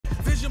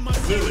envision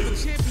myself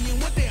as a champion.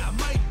 One day I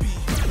might be.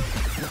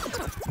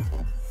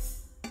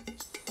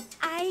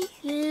 I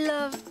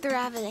love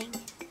traveling.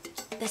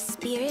 The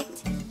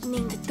spirit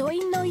named Toi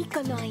no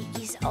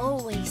Ikonoi is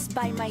always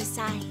by my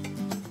side,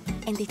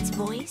 and its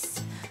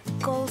voice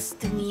calls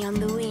to me on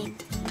the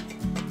wind.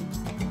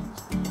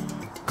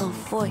 Go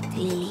forth,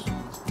 Lily.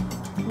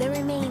 There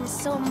remains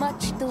so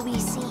much to be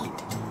seen.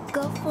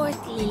 Go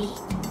forth, Lily.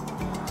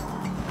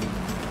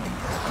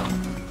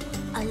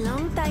 A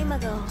long time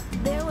ago,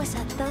 there was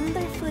a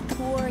Thunderfoot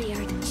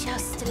warrior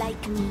just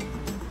like me.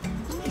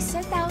 He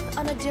set out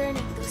on a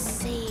journey to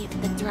save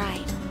the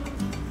tribe.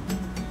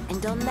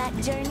 And on that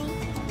journey,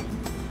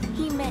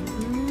 he met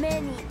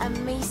many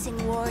amazing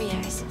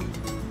warriors.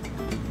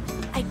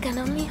 I can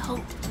only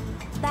hope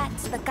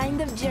that's the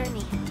kind of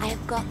journey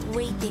I've got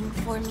waiting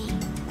for me.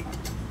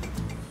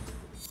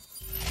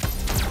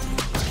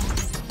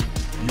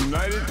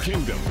 United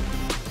Kingdom.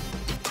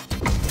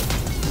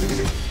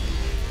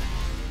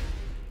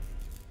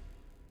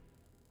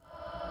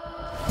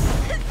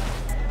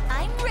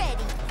 I'm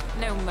ready.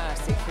 No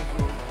mercy for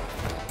you.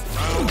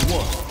 Round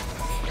one.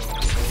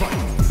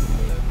 Fight.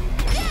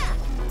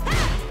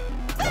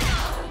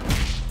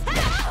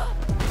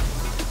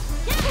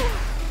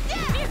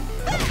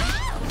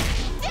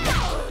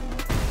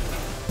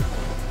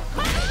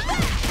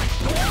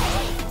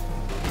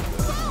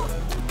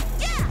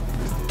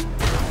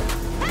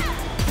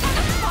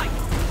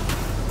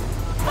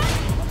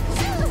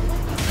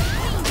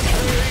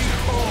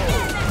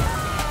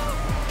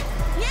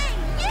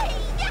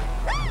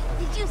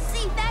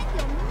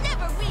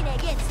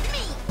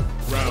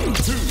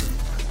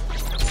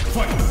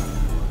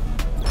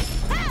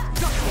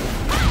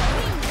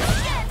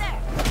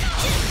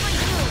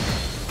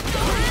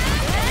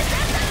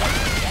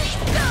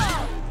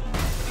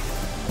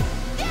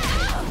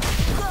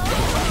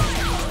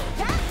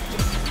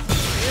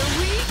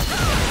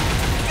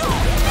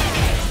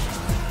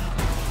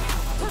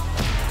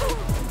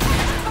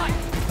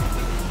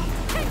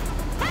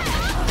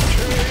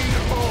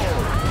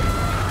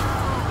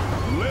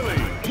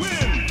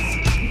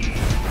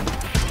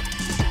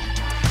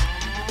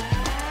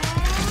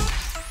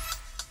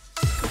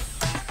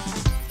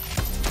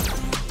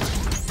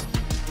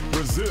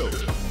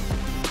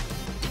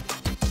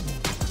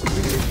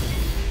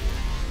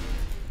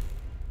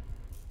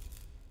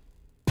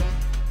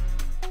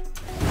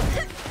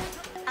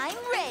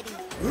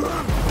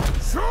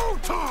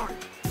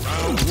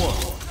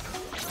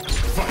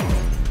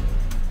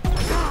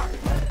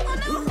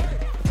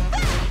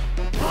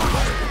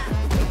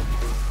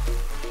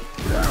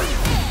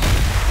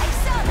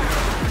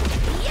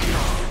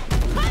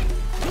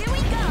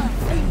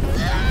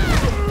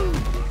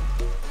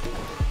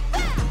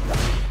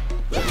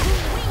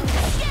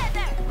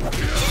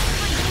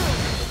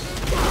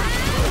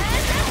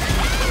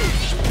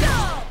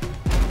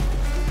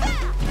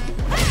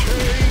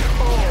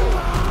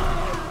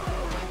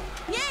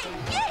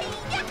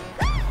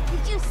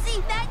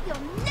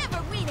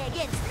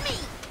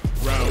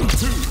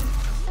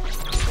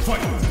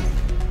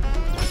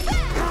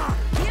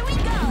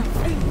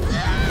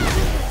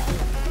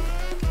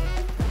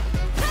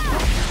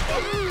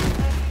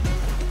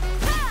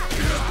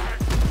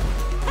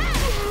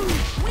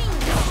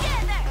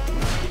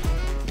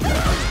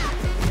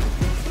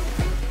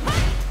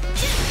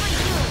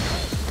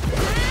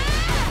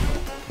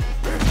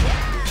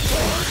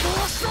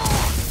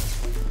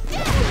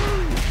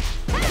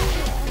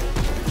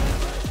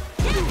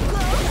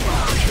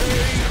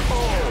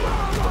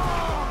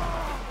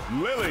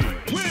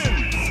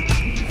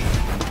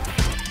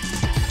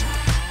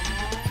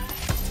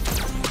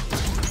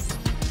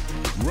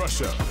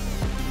 Russia.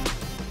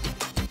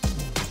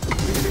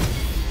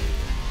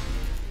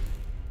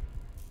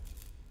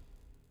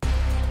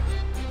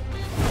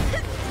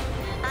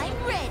 I'm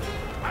ready.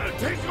 I'll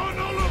take on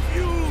all of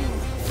you.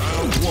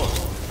 Round one.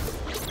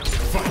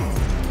 Fight.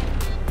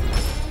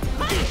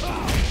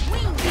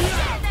 Wing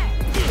together.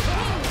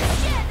 Wing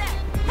together.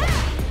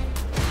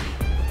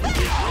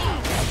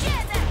 Wing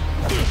together.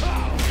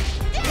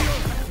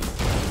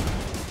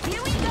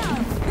 Here we go.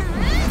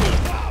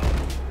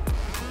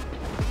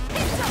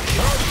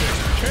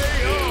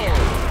 KO.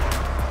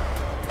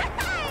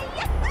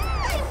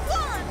 I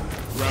won.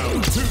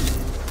 Round two.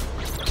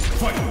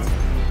 Fight.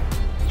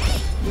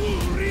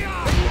 Wing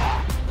together.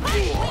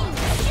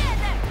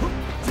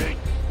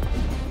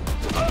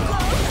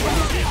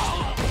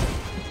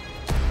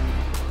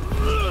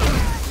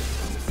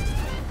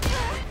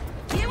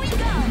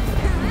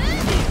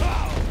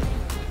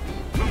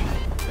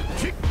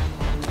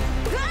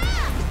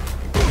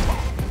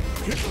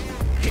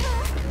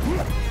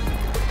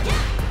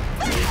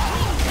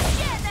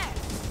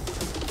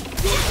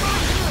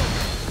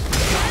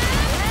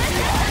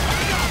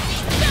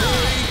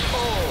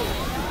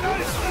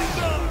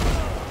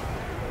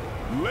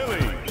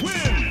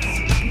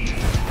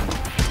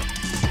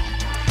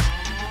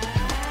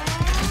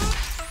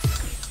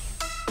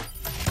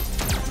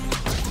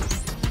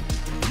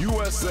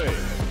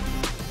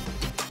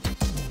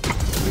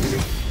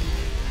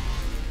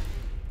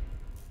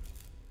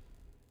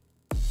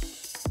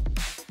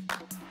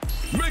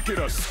 Make it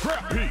a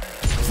scrap heap.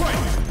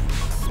 Fight!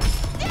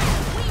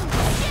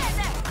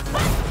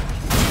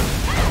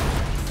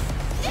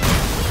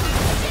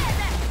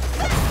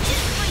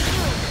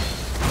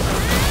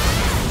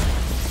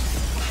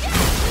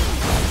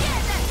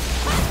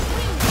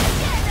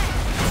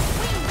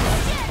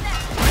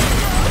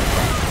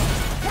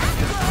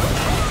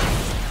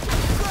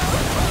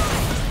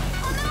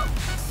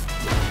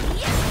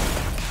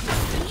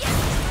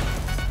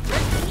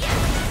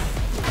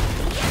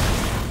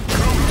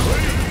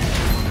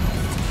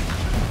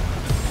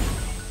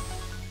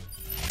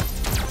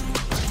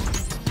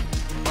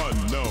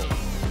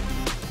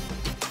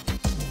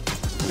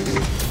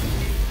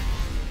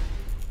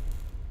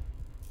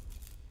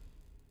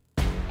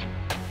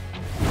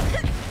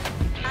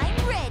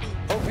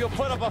 You'll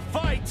put up a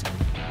fight!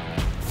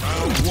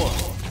 Round one.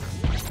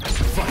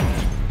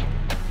 Fight!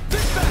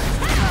 Big back!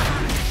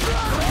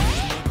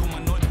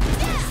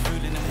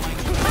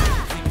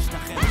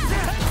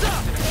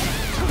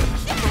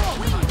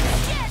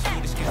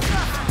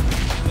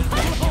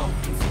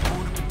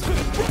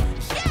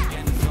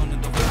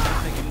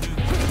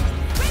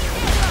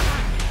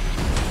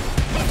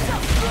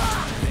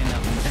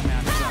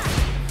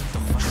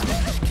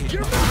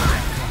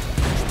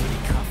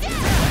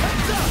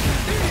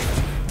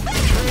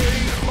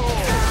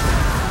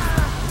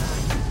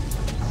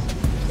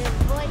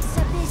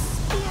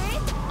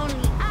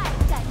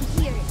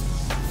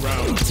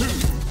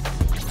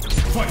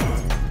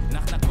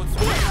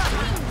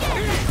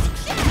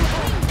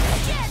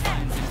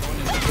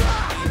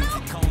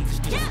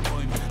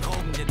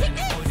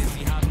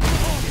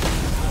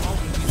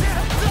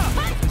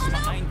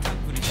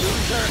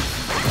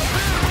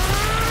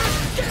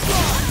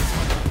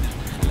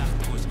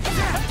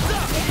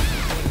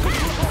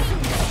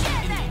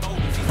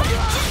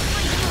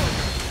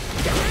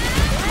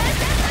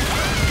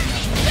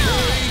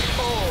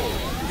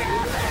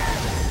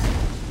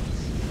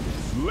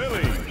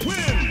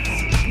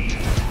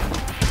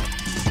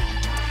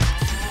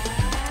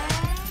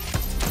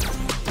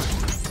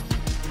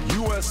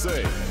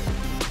 USA.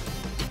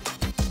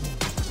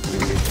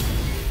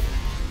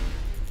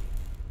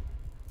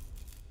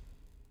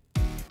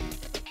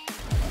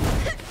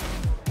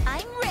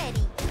 I'm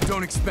ready.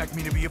 Don't expect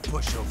me to be a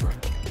pushover.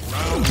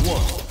 Round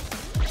one.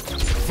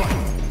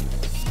 Fight!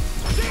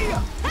 See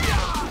ya!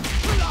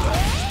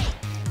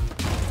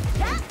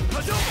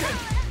 Hadouken!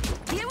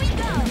 Here we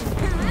go!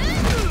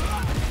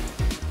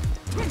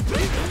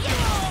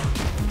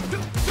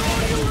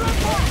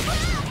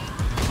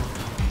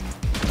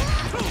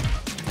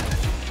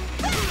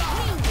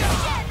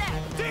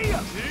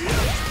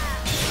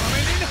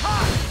 Coming in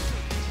hot!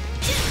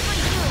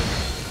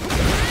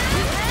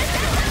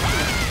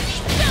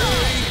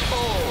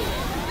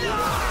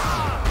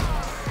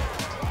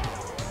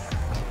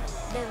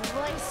 The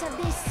voice of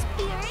the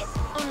spirit,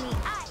 only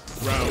I.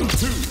 Round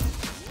two.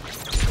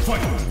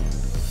 Fight!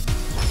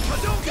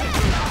 Hadouken!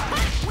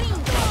 Wing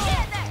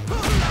together!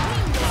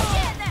 Wing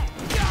together!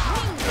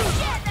 Wing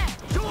together!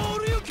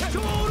 Shoryuken!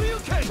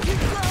 Shoryuken!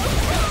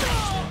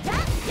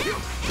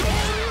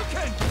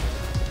 Shoryuken!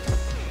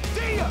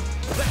 See ya!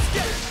 Let's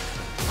get it!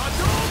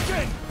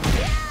 Hadouken!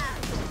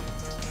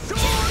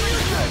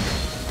 Shoryuken!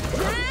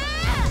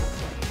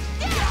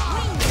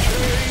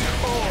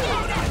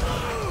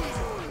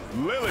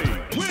 Lily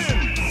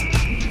wins!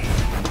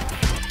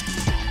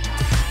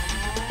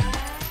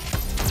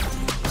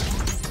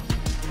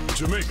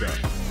 Jamaica.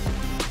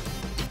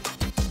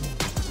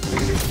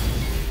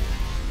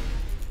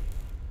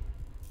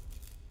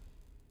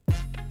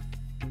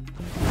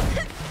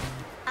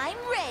 I'm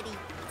ready.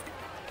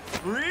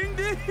 Bring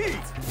the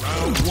heat!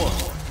 Round one.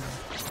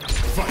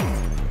 Fight!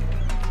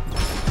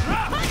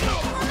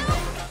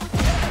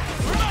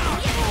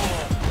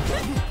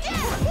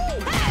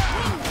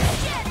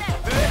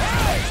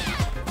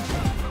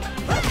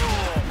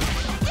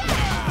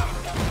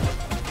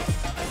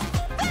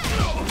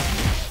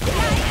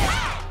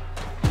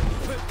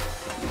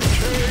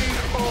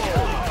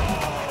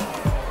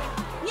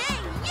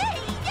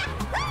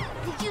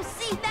 Did you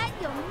see that?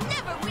 You'll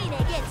never win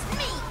against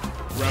me.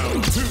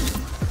 Round two.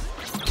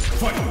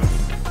 Fight!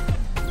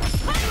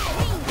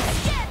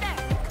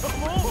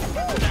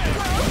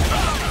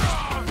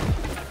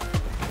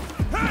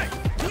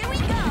 Here we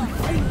go.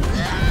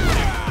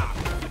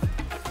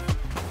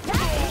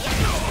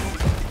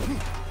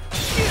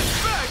 Get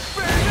back,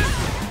 baby!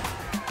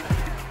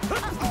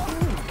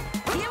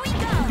 Here we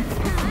go.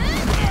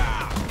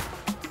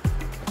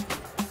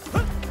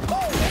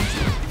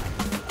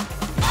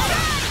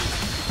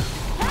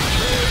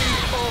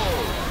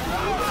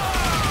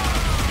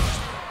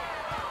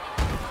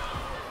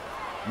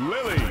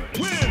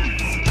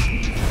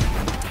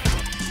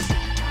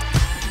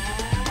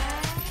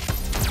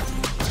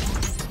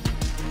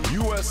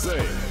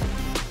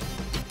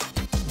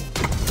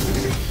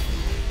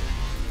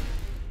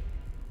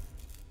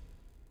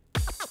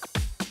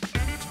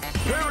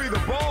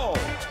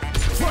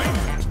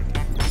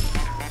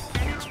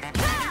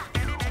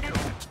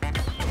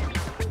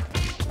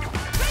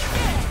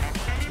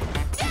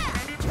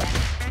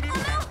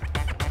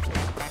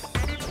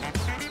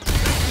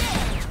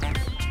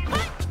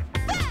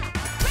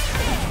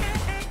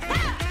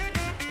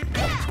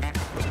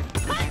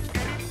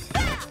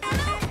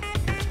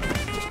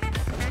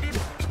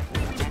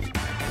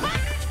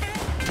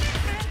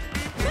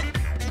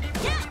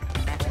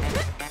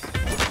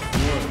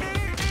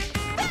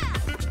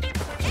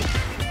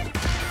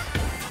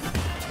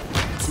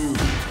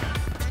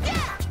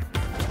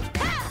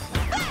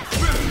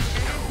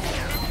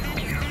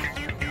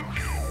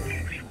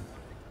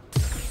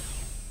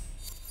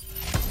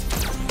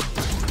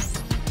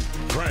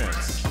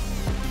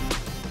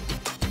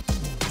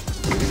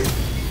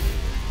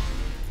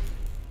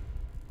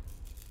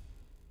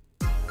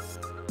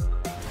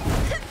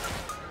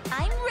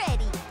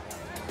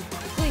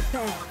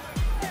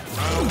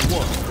 Round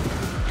one.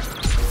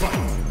 Fight.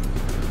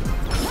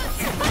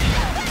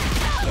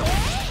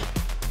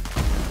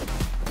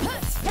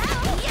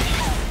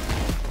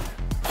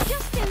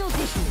 Just an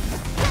audition.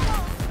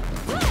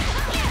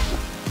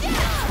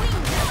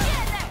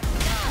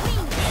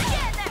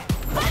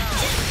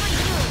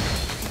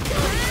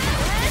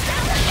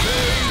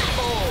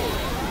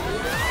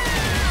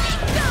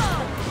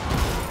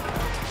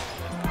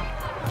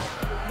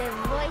 The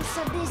voice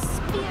of this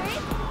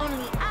spirit,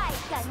 only I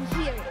can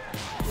hear it.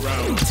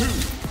 Round two.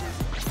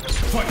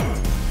 Fight.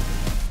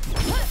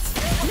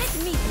 Let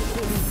me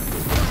begin.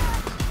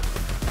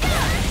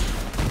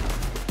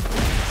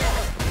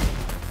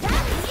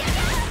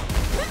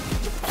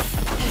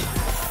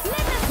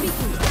 Let us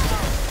begin.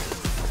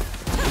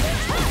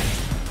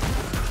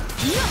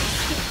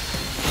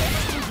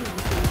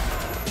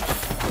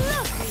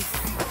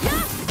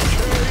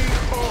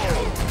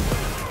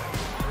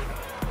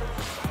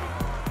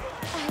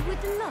 I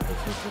would love if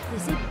you took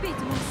this a bit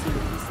more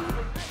seriously.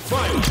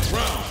 Fight.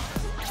 Round.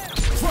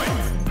 Fight.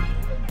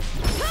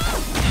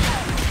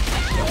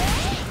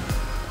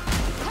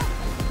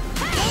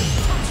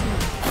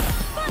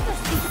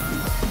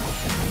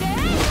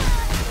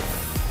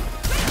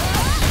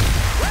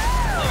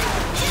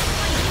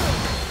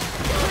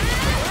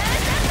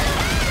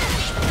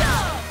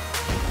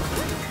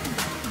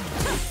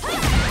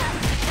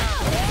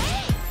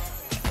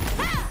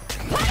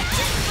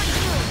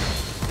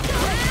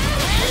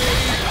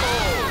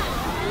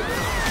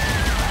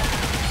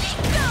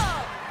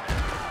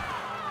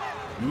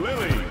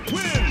 Lily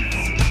wins!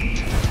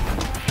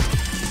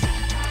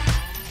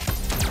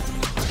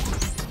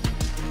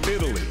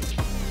 Italy.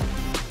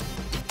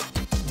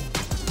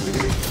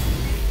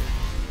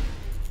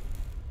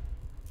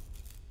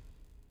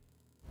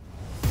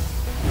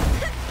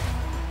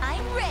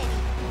 I'm ready.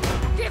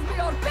 Give me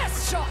your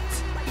best shot!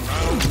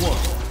 Round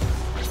one.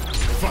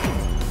 Fight.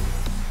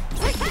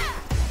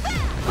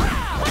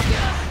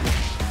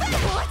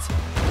 What?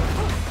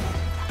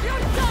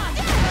 You're done!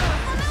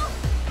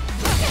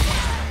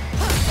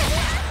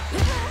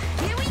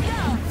 Here we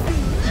go.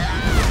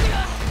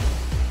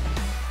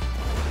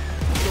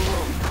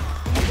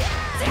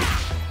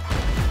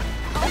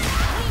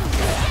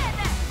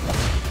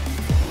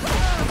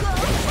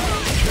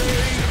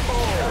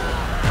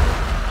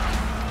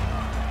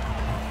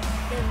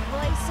 The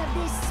voice of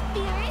this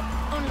spirit,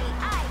 only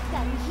I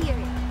can hear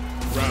it.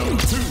 Round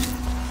two.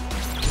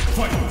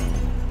 Fight.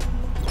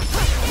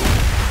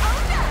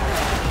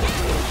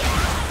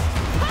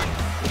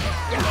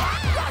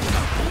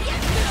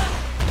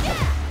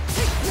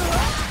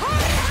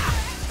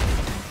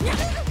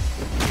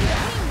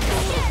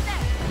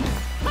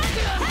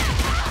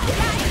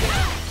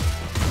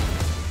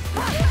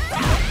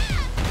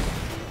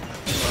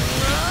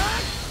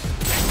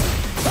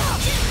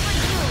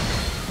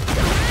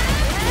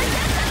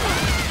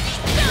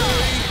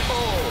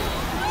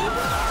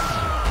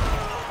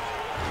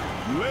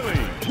 Lily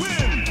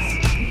wins!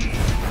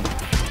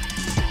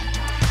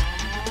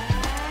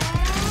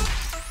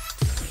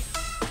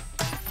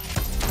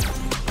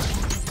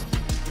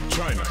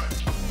 China.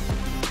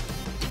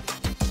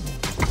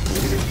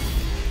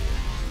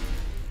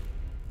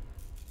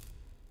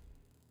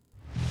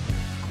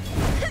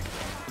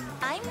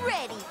 I'm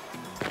ready.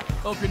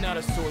 Hope you're not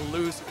a sore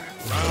loser.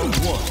 Round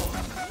one.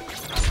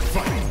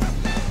 Fight.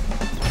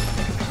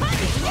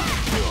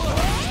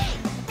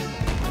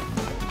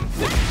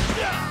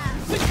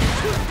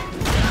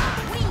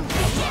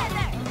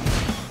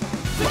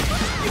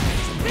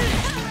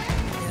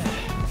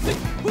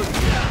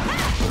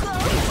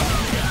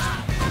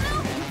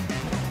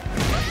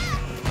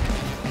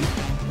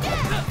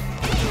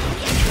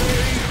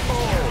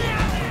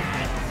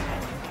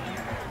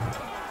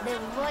 The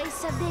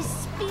voice of this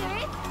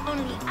spirit,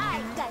 only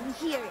I can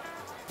hear it.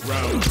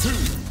 Round two.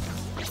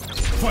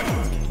 Fight.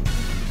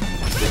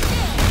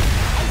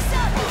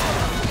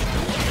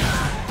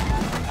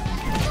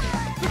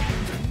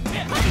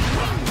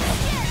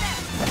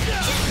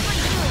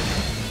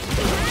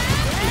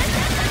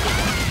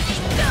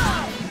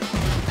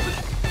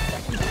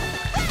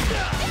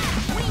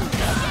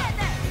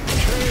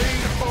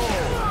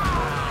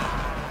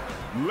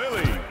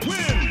 Lily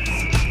wins!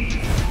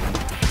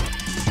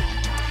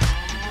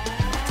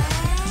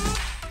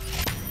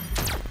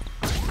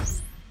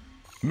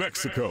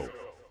 Mexico.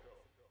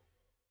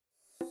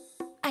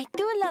 I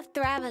do love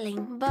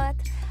traveling, but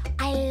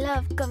I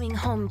love coming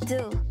home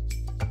too.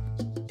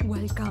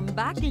 Welcome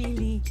back,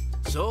 Lily.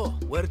 So,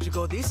 where'd you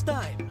go this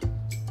time?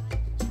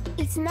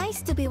 It's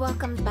nice to be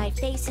welcomed by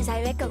faces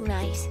I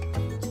recognize.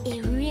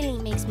 It really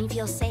makes me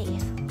feel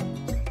safe.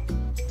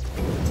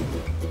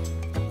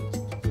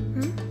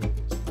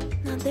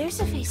 Now there's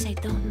a face I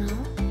don't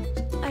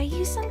know. Are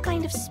you some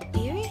kind of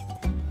spirit?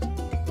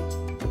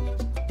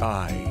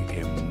 I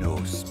am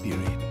no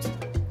spirit.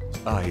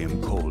 I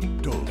am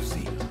called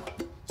Dulcie.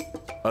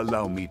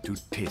 Allow me to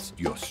test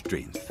your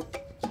strength.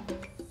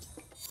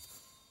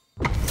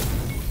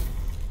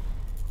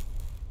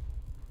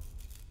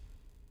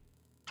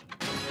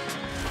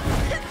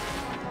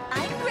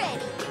 I'm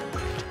ready.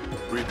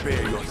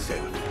 Prepare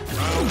yourself.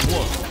 Round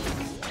one.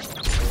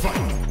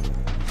 Fight!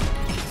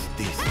 Is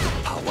this the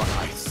power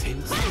I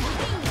sense?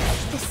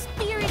 The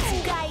spirits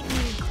guide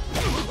me.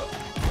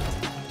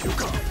 You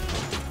go!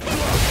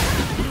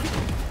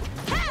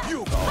 You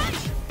go!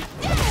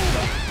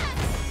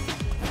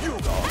 You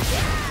go!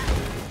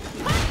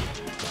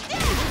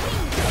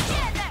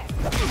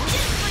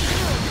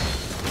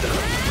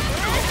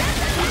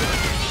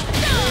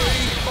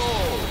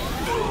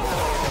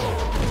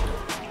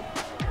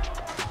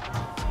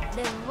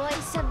 The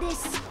voice of the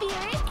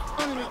spirit,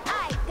 only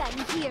I can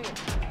hear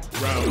it.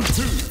 Round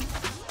two.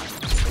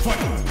 Fight!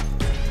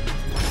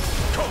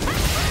 Come!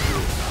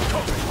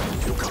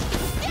 You come!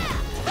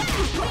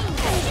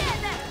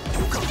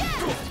 You come!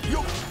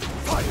 You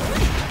fire!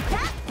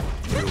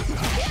 You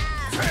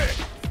hey!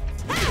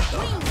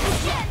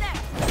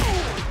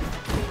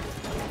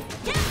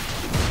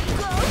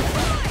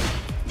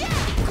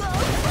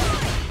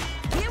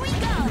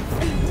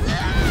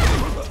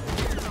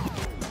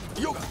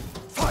 You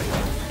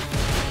fire!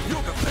 You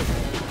can play!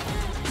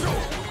 You!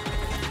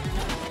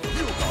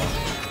 You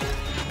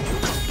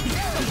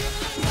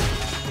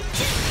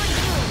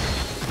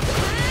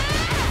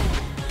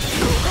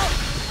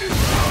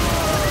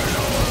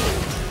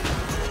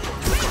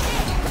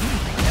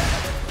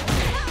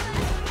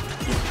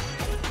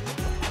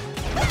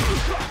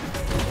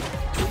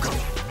go!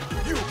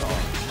 You go!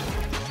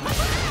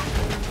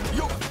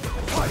 You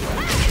fire!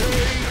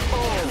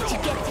 Did you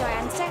get your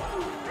answer?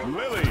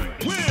 Lily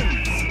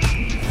wins!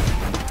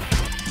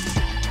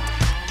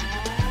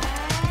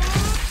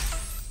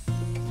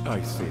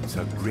 I sense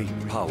a great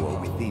power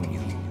within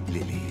you,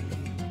 Lily.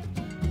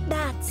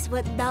 That's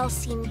what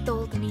Dalsim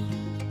told me.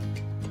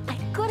 I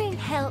couldn't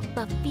help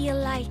but feel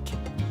like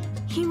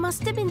he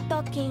must have been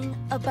talking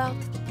about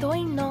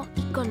Toi no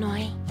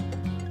Ikonoi.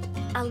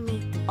 I'll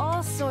meet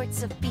all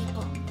sorts of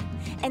people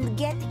and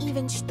get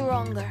even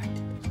stronger.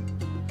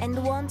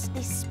 And once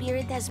this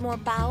spirit has more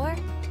power,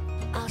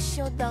 I'll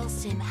show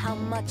Dalsim how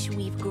much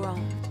we've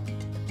grown.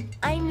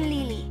 I'm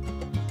Lily,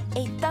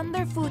 a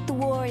Thunderfoot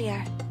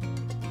warrior.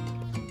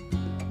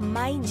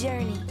 My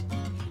journey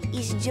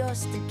is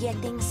just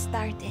getting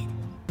started.